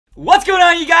What's going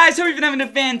on, you guys? Hope you've been having a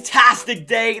fantastic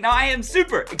day. Now, I am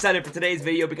super excited for today's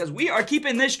video because we are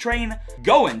keeping this train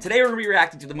going. Today, we're going to be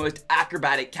reacting to the most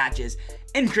acrobatic catches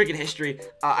in cricket history.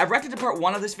 I've reacted to part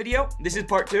 1 of this video. This is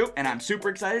part 2, and I'm super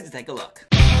excited to take a look.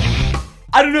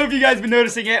 I don't know if you guys have been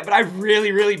noticing it, but I've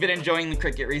really been enjoying the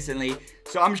cricket recently.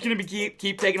 So I'm just going to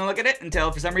keep taking a look at it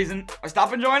until, for some reason, I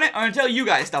stop enjoying it, or until you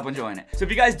guys stop enjoying it. So if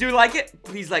you guys do like it,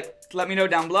 please, let me know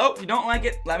down below. If you don't like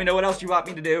it, let me know what else you want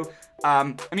me to do.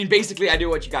 I mean, basically, I do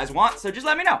what you guys want, so just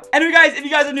let me know. Anyway, guys, if you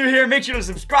guys are new here, make sure to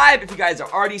subscribe. If you guys are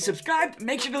already subscribed,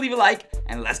 make sure to leave a like,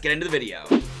 and let's get into the video.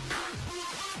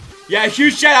 Yeah,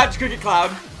 huge shout out to Cricket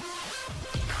Cloud.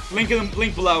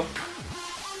 Link below.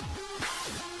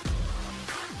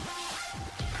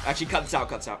 Actually, cut this out,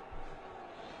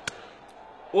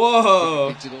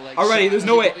 Whoa! Already, there's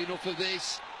no way.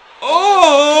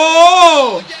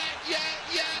 Oh!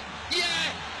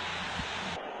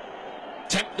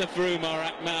 Tempt the through,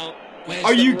 Marakmal.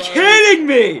 Are you kidding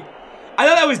me? I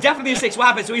thought that was definitely a 6. What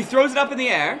happened? So he throws it up in the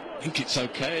air. I think it's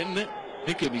okay, isn't it?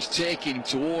 Look at him, he's taking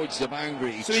towards the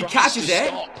boundary. So he catches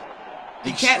it.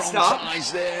 He can't stop.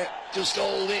 There. Just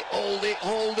hold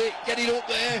it, get it up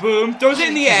there. Boom, throws it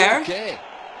in the air. Okay.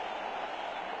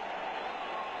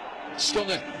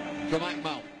 Stunner from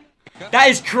Akmal. That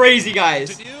is crazy,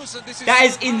 guys. That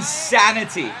is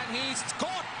insanity. And he's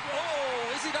caught.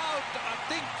 Oh, is it out? I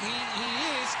think he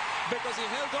is, because he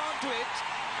held on to it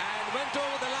and went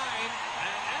over the line.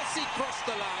 And as he crossed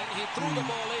the line, he threw the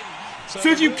ball in.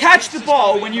 So if you catch the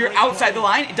ball when you're outside the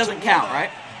line, it doesn't count, right?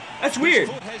 That's weird.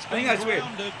 I think that's weird.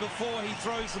 Before he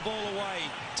throws the ball away,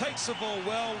 takes the ball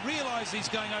well, realizes he's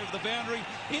going over the boundary,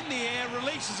 in the air,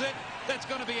 releases it. That's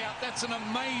going to be out. That's an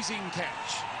amazing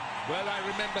catch. Well, I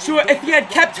remember. So if he had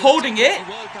kept holding it,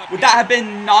 would that have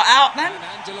been not out then? And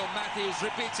Angelo Matthews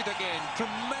repeats it again.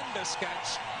 Tremendous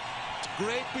catch.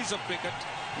 Great piece of cricket.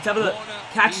 Let's have a look.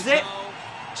 Catches it.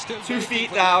 2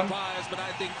 feet down. But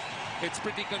I think it's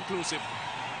pretty conclusive.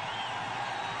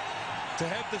 To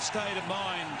have the state of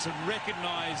mind to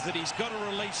recognise that he's got to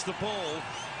release the ball,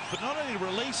 but not only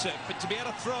release it, but to be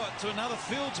able to throw it to another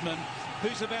fieldsman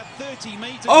who's about 30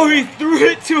 metres. Oh, he threw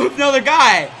it to another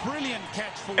guy. Brilliant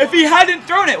catch for if he hadn't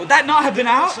thrown it, would that not have been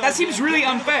out? That seems really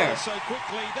unfair.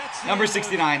 Number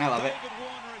 69, I love it.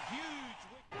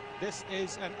 This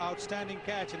is an outstanding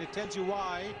catch, and it tells you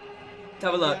why.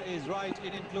 Have a look. Is right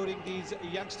in including these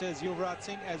youngsters, Yuvraj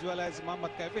Singh as well as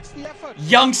Mohammad Kaif. It's the effort.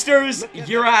 Youngsters,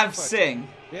 Yuvraj Singh.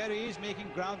 There he is making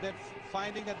ground, then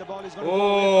finding that the ball is going to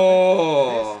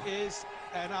go away. This is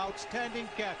an outstanding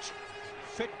catch.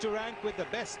 Fit to rank with the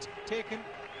best taken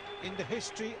in the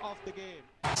history of the game.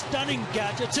 Stunning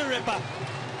catch. It's a ripper.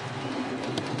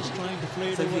 He's trying to play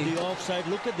it over the offside.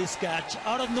 Look at this catch.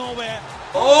 Out of nowhere.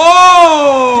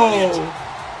 Oh!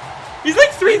 He's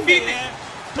like 3 feet.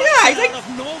 Yeah, he's like out of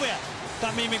nowhere.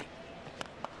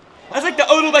 That's like the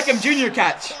Odell Beckham Jr.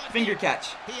 catch, finger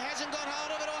catch. He hasn't got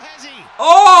hold of it, or has he?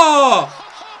 Oh!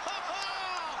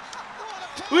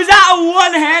 Was that a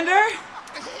one-hander?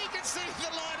 He can see the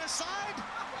line aside.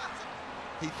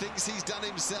 He thinks he's done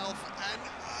himself, and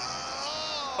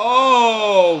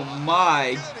oh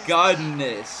my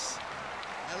goodness!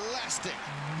 Elastic.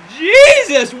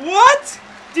 Jesus, what?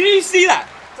 Did you see that?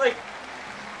 It's like.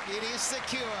 It is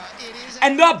secure. It is.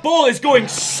 And that ball is going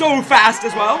so fast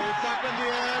as well.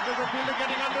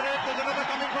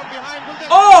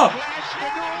 Oh!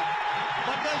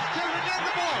 But they still retain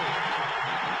the ball.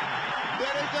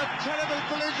 There is a terrible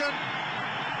collision,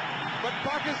 but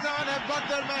Pakistan have got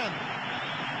their man.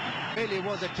 Really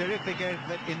was a terrific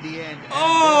effort in the end.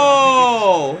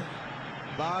 Oh!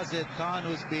 Bazid Khan,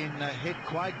 who's been hit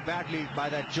quite badly by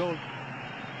that jolt,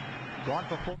 gone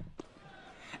for 4.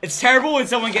 It's terrible when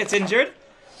someone gets injured,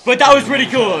 but that was pretty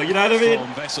cool, you know what I mean?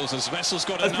 Vessel's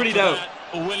got That's pretty dope.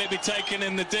 Or will it be taken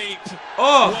in the deep?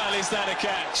 Oh! Well, is that a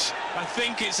catch? I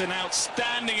think it's an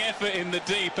outstanding effort in the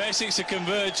deep. Essex are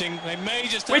converging. They may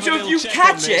just have Wait, a so little if you check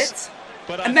catch on this,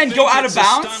 it and then go out of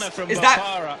bounds, is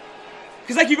that?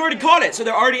 Because like you've already caught it, so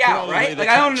they're already out, right? Like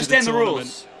I don't understand the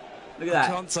rules. Look at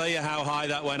that. I can't tell you how high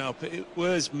that went up. It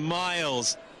was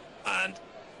miles, and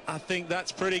I think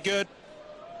that's pretty good.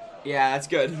 Yeah, that's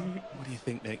good. What do you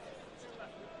think, Nick?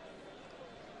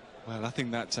 Well, I think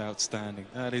that's outstanding.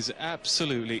 That is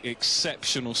absolutely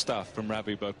exceptional stuff from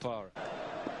Robbi Bopara.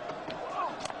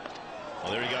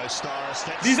 Well, there he goes, Star.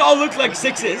 These all look like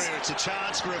 6s. It's a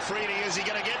chance for Afridi. Is he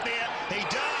going to get there? He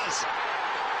does.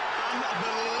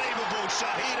 Unbelievable,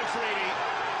 Shahid Afridi.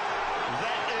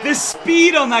 The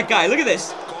speed on that guy. Look at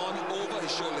this. Gone over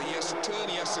his shoulder. He has to turn.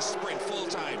 He has to sprint full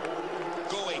time.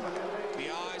 Going. The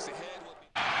eyes, the head.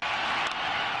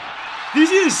 Do you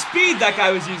see the speed that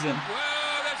guy was using?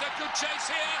 Well, there's a chase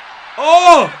here.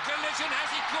 Oh! Collision, has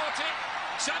he caught it?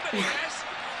 Somebody has.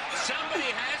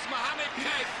 Somebody has. Mohammed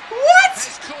Kemp What?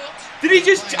 has caught. Did he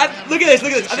just... look at this,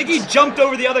 look at this. I think he jumped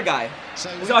over the the guy.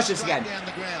 Let's watch this again.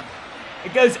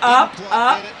 It goes up,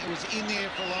 up. It was in the air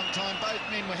for a long time. Both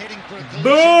men were heading for a collision.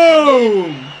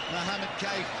 Boom! Mohammed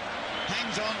Kemp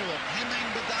hangs onto it. Hemang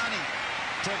Badani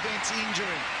prevents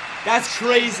injury. That's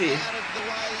crazy. Out of the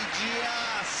way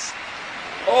just.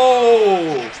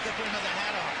 Oh! Takes the brim of the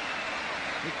hat off.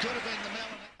 It could have been the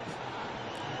melon.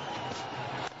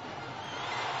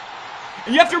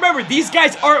 And you have to remember, these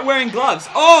guys aren't wearing gloves.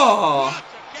 Oh!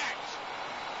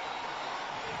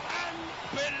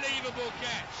 Unbelievable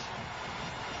catch.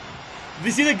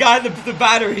 You see the guy, the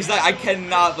batter, he's like, I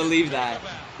cannot believe that.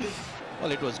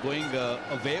 Well, it was going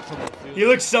away from the field. He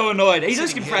looks so annoyed. He's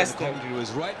just Sitting impressed. here, the commentary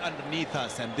was right underneath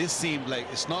us, and this seemed like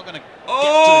it's not going to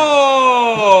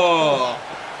Oh!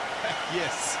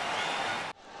 Yes.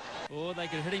 Or they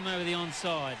could hit him over the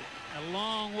onside. A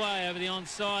long way over the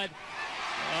onside.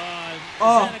 Oh, is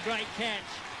that a great catch?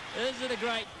 Is it a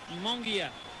great Mongia?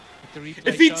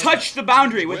 If he touched the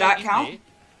boundary, would that count?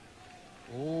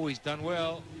 Oh, he's done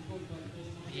well.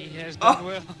 He has done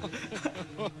well.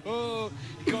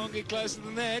 You can't get closer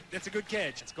than that. That's a good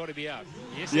catch. It's got to be out.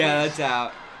 Yes, Yeah, that's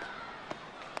out.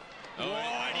 Oh,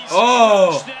 and he's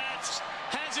Oh!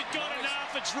 Has it got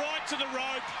enough? It's right to the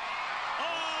rope.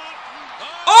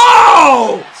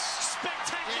 Oh!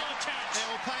 Spectacular catch. They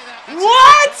will pay that.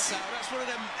 What? That's one of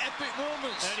them epic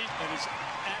moments. That is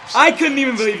I couldn't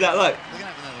even believe that. Look. They're going to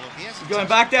have another look. He hasn't Going touched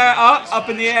back there. Up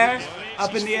in the air.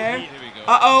 Up in the air. Here we go.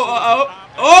 Uh-oh.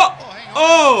 Oh!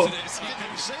 Oh!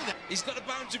 He's got a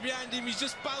boundary behind him. He's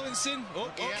just balancing.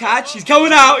 Catch. He's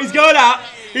going out. He's going out.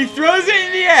 He throws it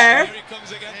in the air. Here he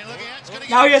comes again. it. Look out, it's gonna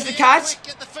Now get he has to catch.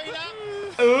 quick, get the feet up.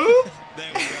 Ooh. There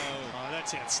we go. Oh,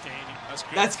 that's outstanding. That's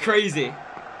great. That's crazy.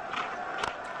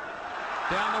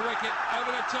 Down the wicket, over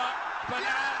the top, but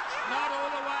not all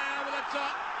the way over the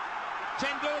top.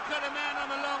 Tendulkar, the man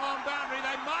on the long on boundary.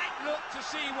 They might look to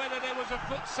see whether there was a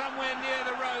foot somewhere near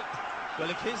the rope. Well,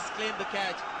 if he's claimed the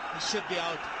catch, he should be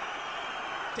out.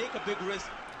 Take a big risk.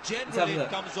 have Generally, a it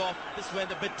comes off. This went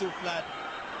a bit too flat.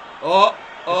 Oh.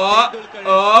 Tendulkar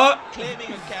Oh. is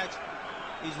claiming a catch.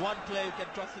 He's one player you can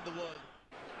trust in the world.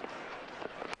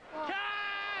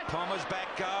 Palmer's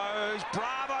back goes.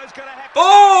 Bravo's going to have to...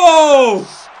 Oh!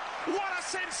 What a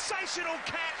sensational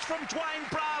catch from Dwayne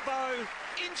Bravo.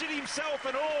 Injured himself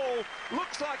and all.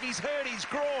 Looks like he's hurt his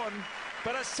groin.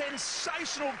 But a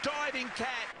sensational diving catch.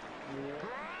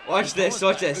 Watch this.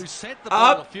 Watch this.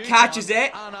 Up. Catches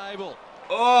it. Unable.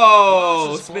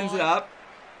 Oh! Spins it up.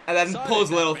 And then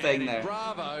pulls a little thing there.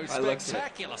 Bravo. By the looks of it.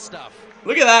 Spectacular stuff.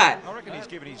 Look at that. I reckon he's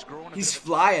given his groin a He's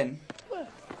flying.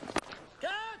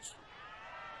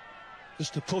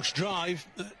 Just a push drive.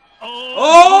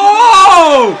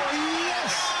 Oh!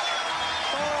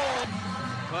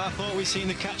 Well, I thought we'd seen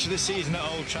the catch of the season at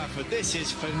Old Trafford. This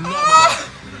is phenomenal.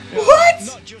 What?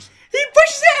 Not just He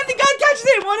pushes it and the guy catches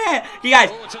it in one hand. You guys.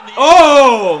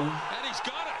 Oh! And he's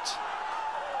got it.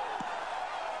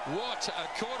 What a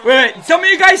quarter. Wait, some of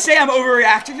you guys say I'm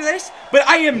overreacting to this, but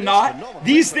I am not.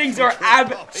 These things are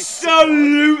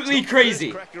absolutely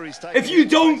crazy. If you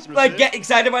don't like get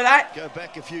excited by that, Go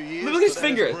back a few years. look at his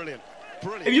fingers.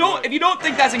 If you don't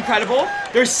think that's incredible,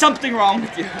 there's something wrong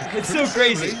with you. It's so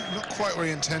crazy. Not quite where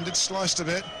he intended, sliced a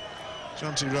bit.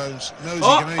 Jonty Rose knows he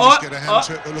Oh, can only just get a hand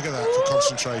to it, but look at that for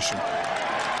concentration.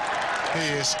 He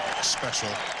is special.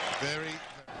 Very.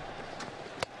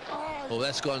 Oh,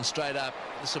 that's gone straight up.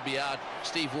 This will be out.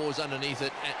 Steve Waugh's underneath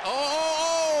it. And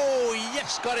oh,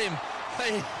 yes, got him.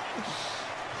 Hey.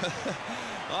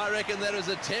 I reckon that was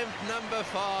attempt number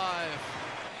 5.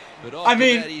 But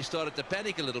after that, he started to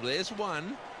panic a little bit. There's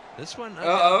one. This one, okay,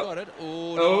 I've got it.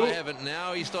 Oh, no, I haven't.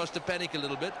 Now he starts to panic a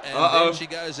little bit. And then she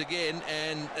goes again.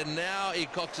 And now he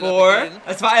cocks it up again.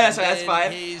 That's 5. That's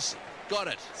 5. He's got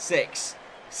it. 6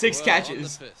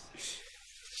 catches.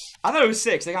 I thought it was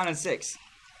 6. I counted 6.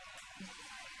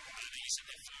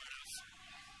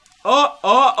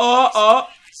 Oh.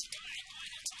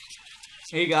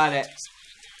 He got it.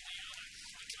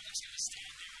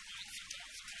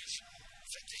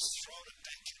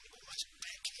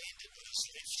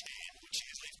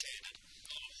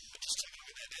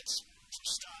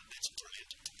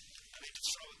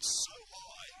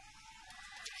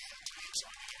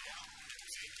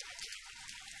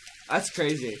 That's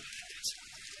crazy.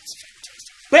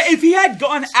 But if he had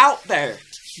gone out there,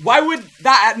 why would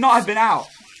that not have been out?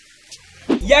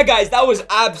 Yeah, guys, that was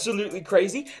absolutely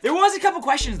crazy. There was a couple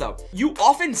questions, though. You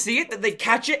often see it, that they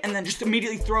catch it and then just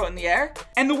immediately throw it in the air.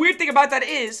 And the weird thing about that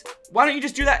is, why don't you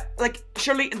just do that, like,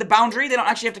 surely in the boundary, they don't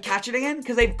actually have to catch it again?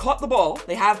 Because they've caught the ball,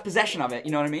 they have possession of it,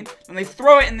 you know what I mean? And they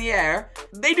throw it in the air.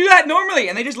 They do that normally,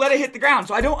 and they just let it hit the ground.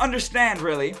 So I don't understand,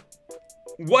 really,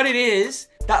 what it is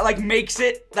that, like, makes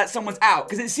it that someone's out.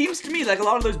 Because it seems to me like a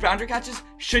lot of those boundary catches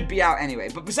should be out anyway.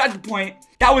 But besides the point,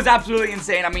 that was absolutely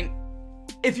insane. I mean,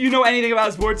 if you know anything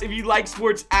about sports, if you like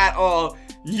sports at all,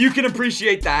 you can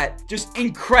appreciate that. Just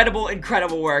incredible,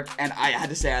 incredible work. And I had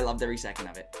to say, I loved every second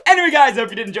of it. Anyway, guys, I hope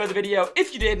you did enjoy the video.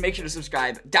 If you did, make sure to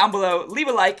subscribe down below. Leave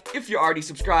a like if you're already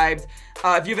subscribed.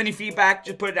 If you have any feedback,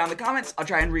 just put it down in the comments. I'll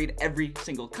try and read every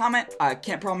single comment. I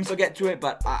can't promise I'll get to it,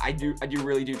 but I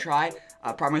really do try.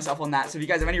 Pride myself on that. So if you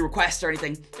guys have any requests or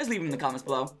anything, just leave them in the comments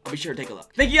below. I'll be sure to take a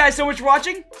look. Thank you guys so much for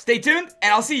watching. Stay tuned,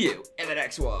 and I'll see you in the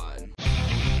next one.